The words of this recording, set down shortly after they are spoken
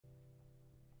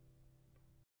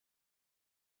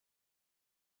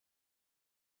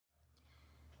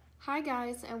Hi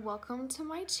guys, and welcome to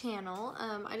my channel.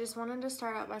 I just wanted to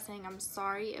start out by saying I'm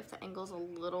sorry if the angle's a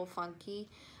little funky.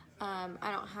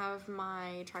 I don't have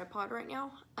my tripod right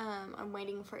now. I'm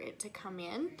waiting for it to come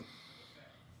in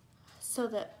so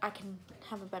that I can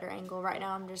have a better angle. Right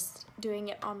now I'm just doing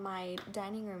it on my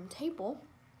dining room table.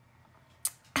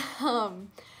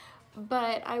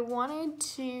 But I wanted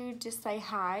to just say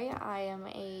hi. I am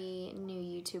a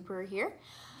new YouTuber here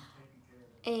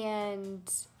and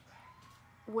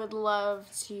would love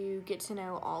to get to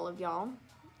know all of y'all.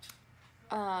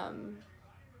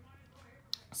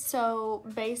 So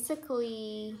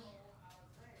basically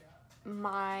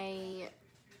my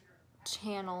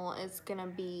channel is gonna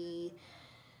be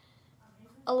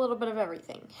a little bit of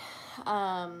everything.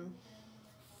 I'm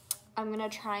gonna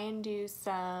try and do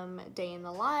some day in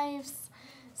the lives,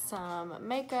 some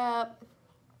makeup,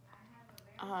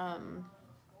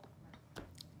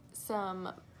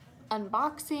 some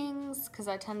unboxings, because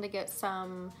I tend to get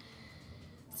some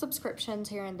subscriptions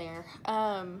here and there.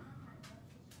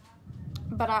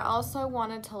 But I also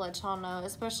wanted to let y'all know,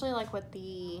 especially like with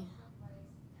the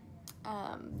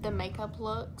makeup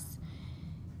looks,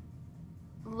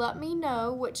 let me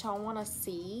know what y'all want to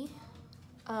see.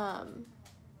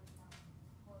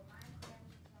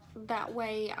 That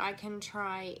way I can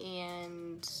try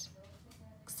and,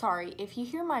 sorry, if you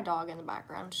hear my dog in the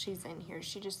background, she's in here.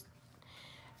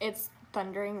 It's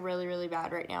thundering really, really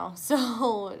bad right now.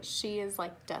 So she is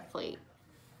like deathly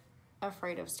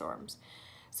afraid of storms.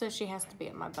 So she has to be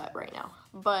at my butt right now.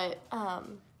 But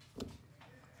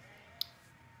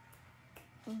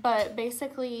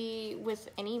basically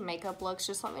with any makeup looks,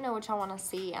 just let me know what y'all want to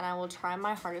see and I will try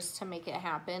my hardest to make it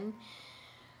happen.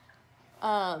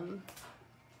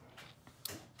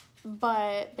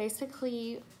 But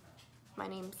basically, my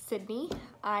name's Sydney.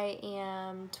 I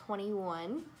am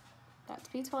 21, about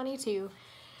to be 22.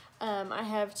 I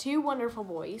have two wonderful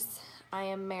boys. I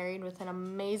am married with an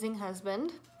amazing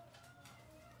husband.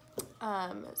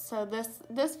 So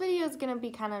this video is gonna be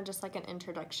kind of just like an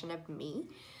introduction of me.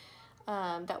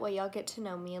 That way y'all get to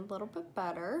know me a little bit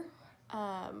better.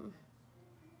 I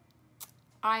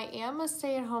am a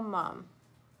stay-at-home mom,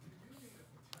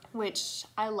 which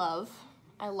I love.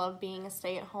 I love being a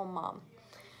stay-at-home mom.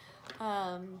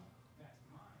 I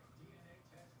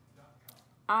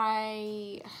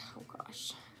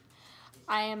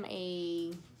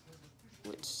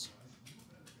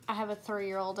have a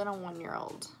 3-year-old and a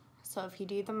 1-year-old. So if you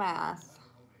do the math,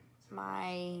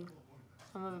 I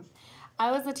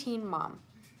was a teen mom.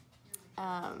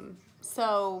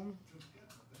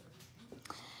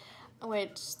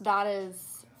 Which that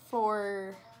is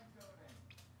for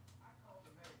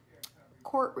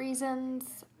court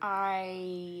reasons.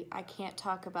 I can't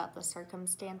talk about the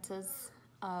circumstances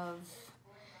of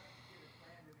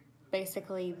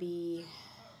basically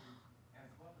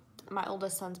my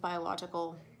oldest son's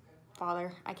biological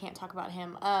father. I can't talk about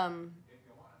him.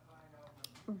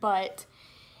 But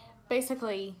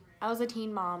basically, I was a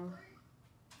teen mom,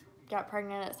 got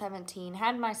pregnant at 17,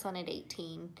 had my son at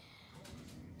 18.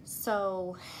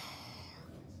 So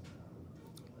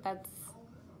that's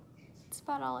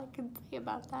about all I can say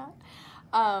about that.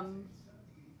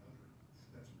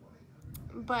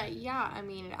 But yeah, I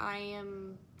mean, I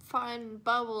am fun,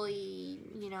 bubbly,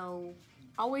 you know,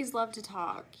 always love to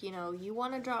talk. You know, you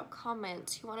want to drop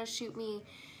comments, you want to shoot me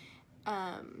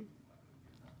a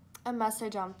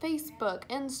message on Facebook,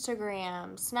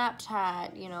 Instagram,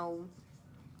 Snapchat, you know,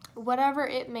 whatever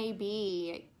it may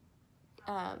be,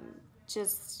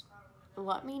 just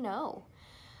let me know.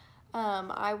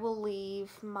 I will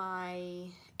leave my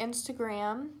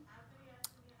Instagram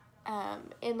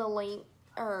in the link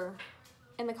or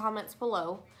in the comments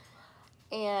below,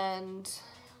 and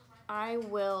I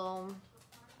will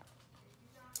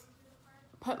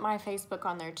put my Facebook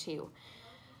on there too.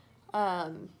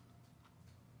 But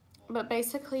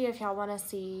basically, if y'all want to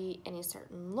see any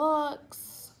certain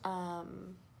looks,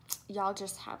 y'all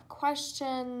just have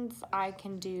questions, I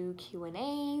can do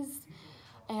Q&As.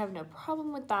 I have no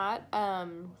problem with that.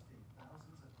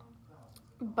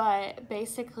 But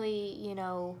basically, you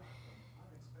know,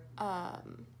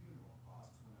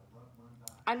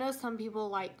 I know some people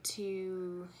like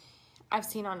to, I've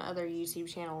seen on other YouTube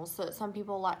channels that some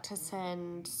people like to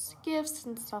send gifts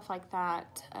and stuff like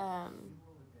that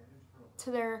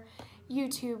to their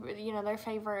YouTube, you know, their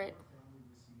favorite,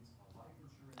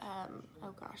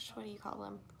 oh gosh, what do you call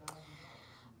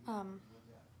them?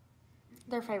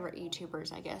 Their favorite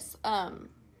YouTubers, I guess.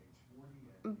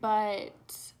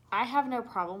 But I have no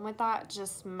problem with that.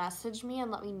 Just message me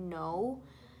and let me know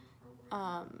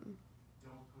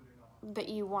that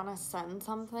you want to send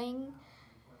something.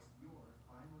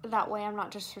 that way I'm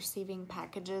not just receiving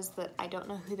packages that I don't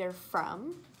know who they're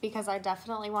from, because I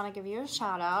definitely want to give you a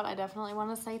shout out. I definitely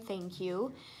want to say thank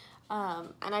you.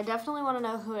 And I definitely want to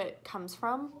know who it comes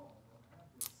from.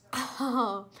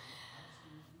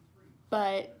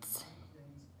 But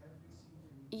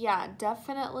yeah,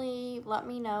 definitely let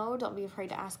me know. Don't be afraid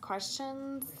to ask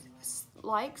questions.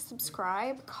 Like,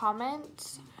 subscribe,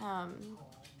 comment.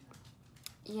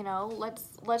 You know,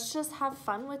 let's just have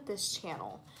fun with this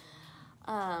channel.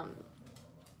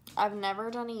 I've never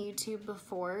done a YouTube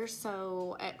before,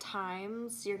 so at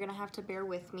times you're gonna have to bear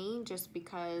with me just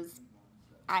because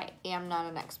I am not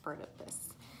an expert at this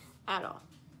at all.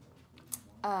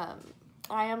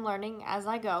 I am learning as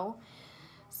I go,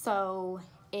 so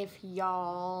if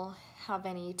y'all have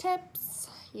any tips,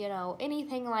 you know,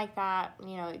 anything like that,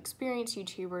 you know, experienced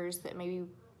YouTubers that may be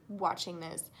watching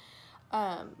this,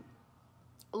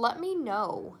 let me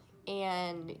know.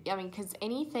 And I mean, because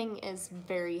anything is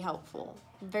very helpful,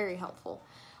 very helpful.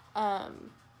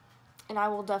 And I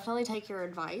will definitely take your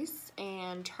advice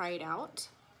and try it out.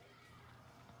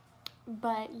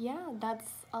 But yeah, that's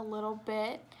a little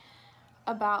bit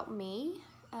about me.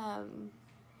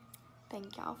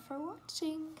 Thank y'all for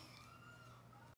watching.